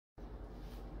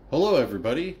Hello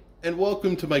everybody, and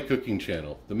welcome to my cooking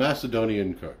channel, The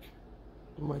Macedonian Cook.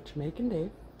 What you making, Dave?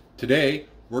 Today,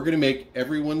 we're going to make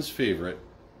everyone's favorite,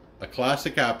 a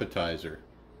classic appetizer,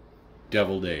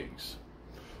 deviled eggs.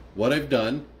 What I've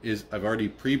done is I've already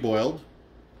pre-boiled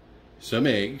some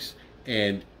eggs,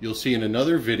 and you'll see in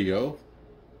another video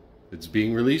that's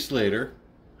being released later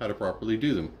how to properly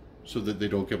do them so that they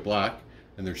don't get black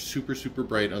and they're super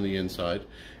bright on the inside,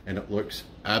 and it looks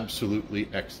absolutely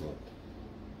excellent.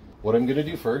 What I'm going to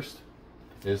do first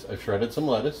is I've shredded some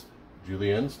lettuce,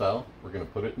 julienne style. We're going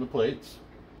to put it in the plates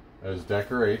as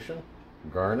decoration,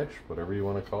 garnish, whatever you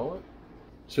want to call it.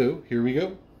 So here we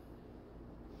go.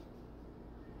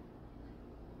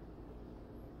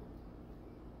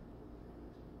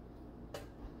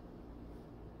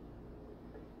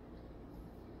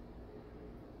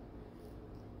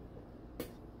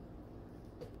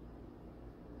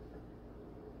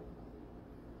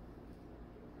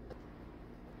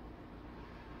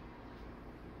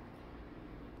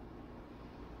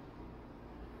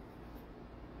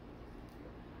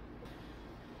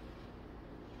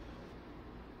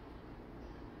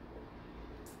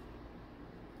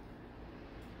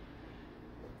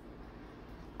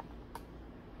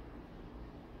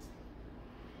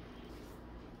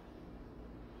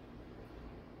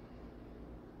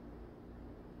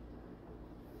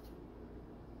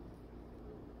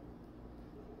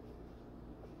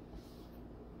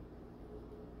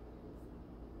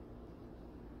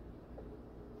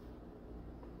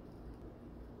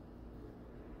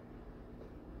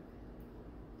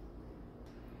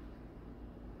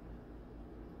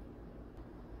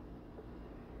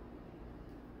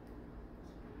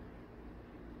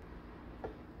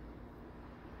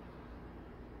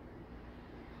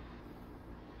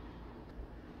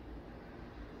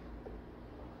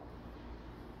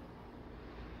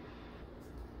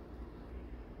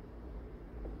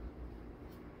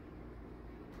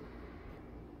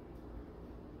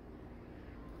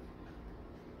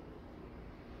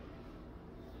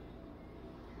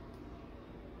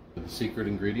 The secret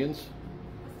ingredients,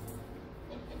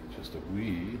 just a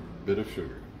wee bit of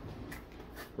sugar.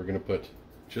 We're going to put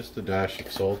just a dash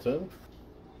of salt in,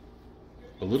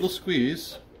 a little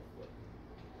squeeze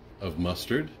of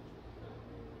mustard,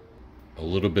 a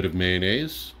little bit of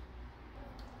mayonnaise,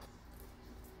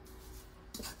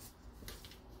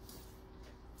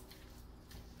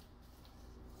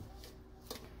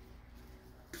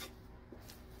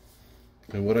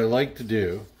 and what I like to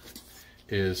do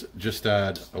is just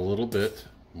add a little bit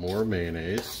more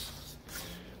mayonnaise,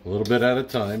 a little bit at a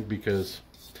time, because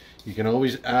you can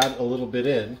always add a little bit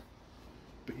in,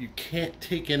 but you can't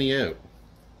take any out.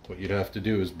 What you'd have to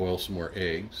do is boil some more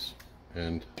eggs,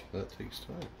 and that takes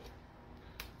time.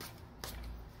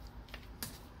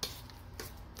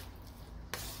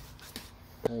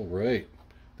 All right,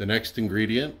 the next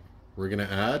ingredient we're gonna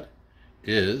add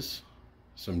is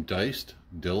some diced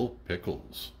dill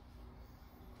pickles.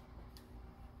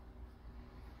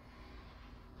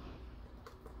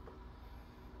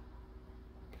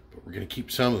 But we're going to keep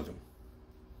some of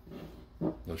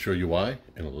them. I'll show you why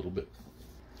in a little bit.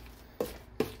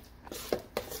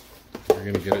 We're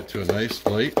going to get it to a nice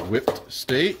light whipped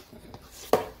state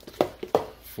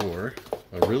for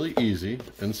a really easy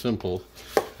and simple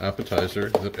appetizer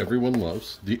that everyone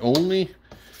loves. The only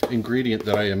ingredient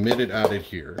that I added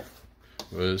here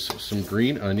was some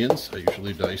green onions. I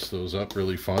usually dice those up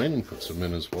really fine and put some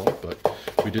in as well, but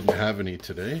we didn't have any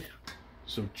today.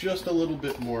 So just a little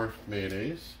bit more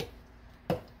mayonnaise,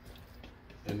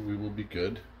 and we will be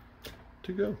good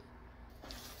to go.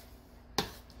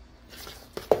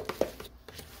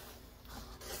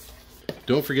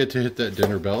 Don't forget to hit that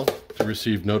dinner bell to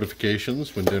receive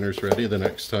notifications when dinner's ready the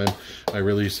next time I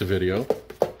release a video.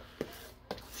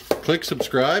 Click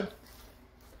subscribe,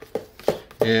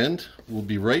 and we'll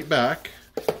be right back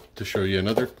to show you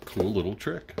another cool little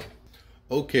trick.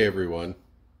 Okay everyone,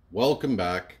 welcome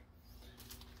back.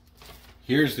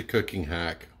 Here's the cooking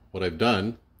hack. What I've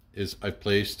done is I've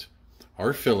placed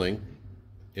our filling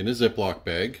in a Ziploc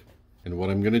bag, and what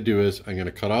I'm going to do is I'm going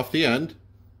to cut off the end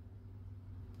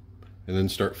and then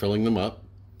start filling them up.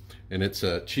 And it's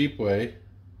a cheap way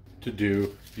to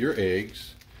do your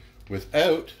eggs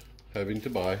without having to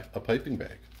buy a piping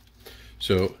bag.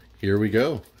 So here we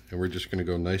go, and we're just going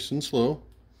to go nice and slow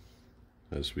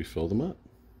as we fill them up.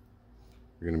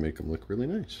 We're going to make them look really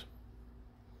nice.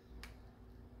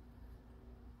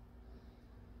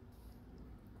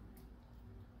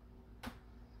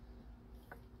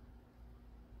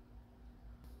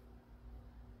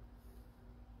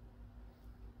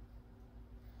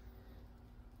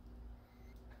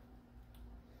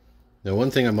 Now,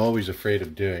 one thing I'm always afraid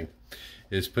of doing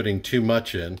is putting too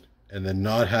much in and then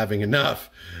not having enough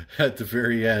at the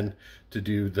very end to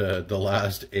do the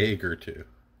last egg or two.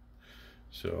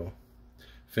 So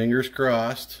fingers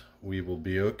crossed, we will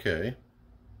be okay.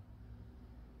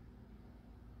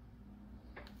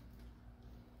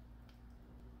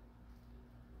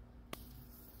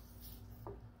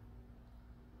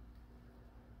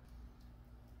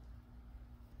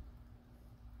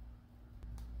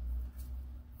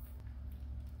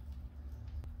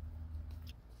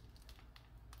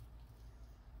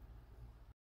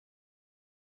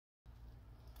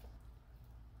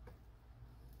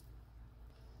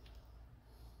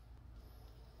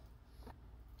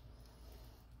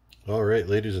 All right,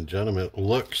 ladies and gentlemen, it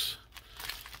looks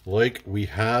like we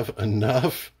have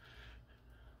enough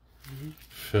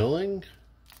filling.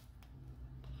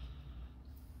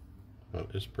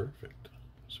 That is perfect.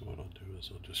 So what I'll do is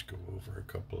I'll just go over a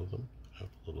couple of them, have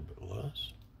a little bit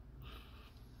less.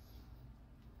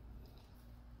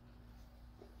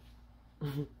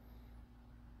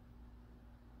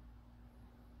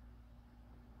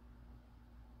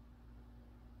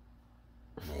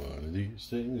 One of these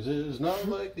things is not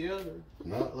like the other,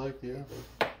 not like the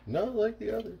other, not like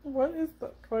the other. What is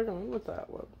going on with that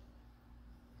one?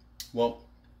 Well,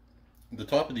 the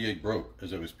top of the egg broke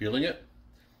as I was peeling it,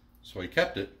 so I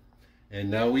kept it,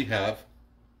 and now we have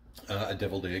a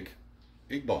deviled egg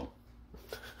bomb.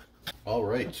 All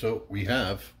right, so we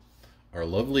have our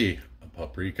lovely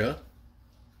paprika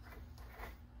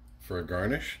for a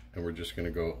garnish, and we're just going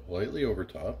to go lightly over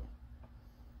top,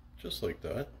 just like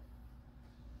that,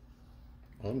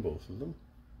 on both of them.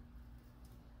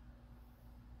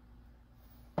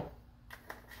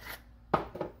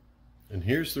 And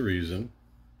here's the reason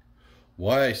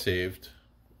why I saved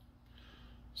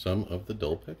some of the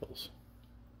dill pickles.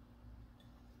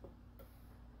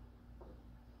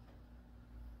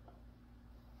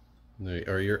 They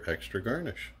are your extra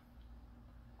garnish.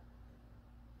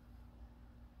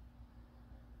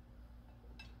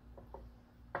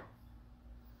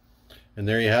 And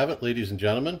there you have it, ladies and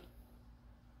gentlemen.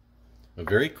 A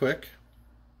very quick,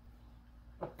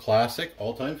 classic,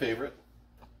 all-time favorite,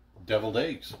 deviled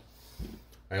eggs.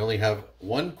 I only have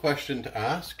one question to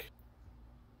ask.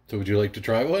 So would you like to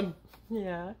try one?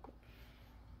 Yeah.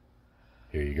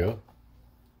 Here you go.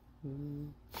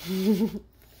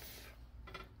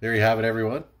 There you have it,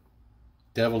 everyone.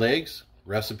 Deviled eggs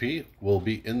recipe will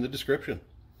be in the description.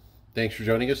 Thanks for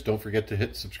joining us. Don't forget to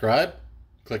hit subscribe,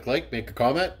 click like, make a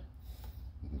comment.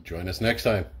 Join us next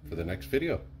time for the next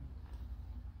video.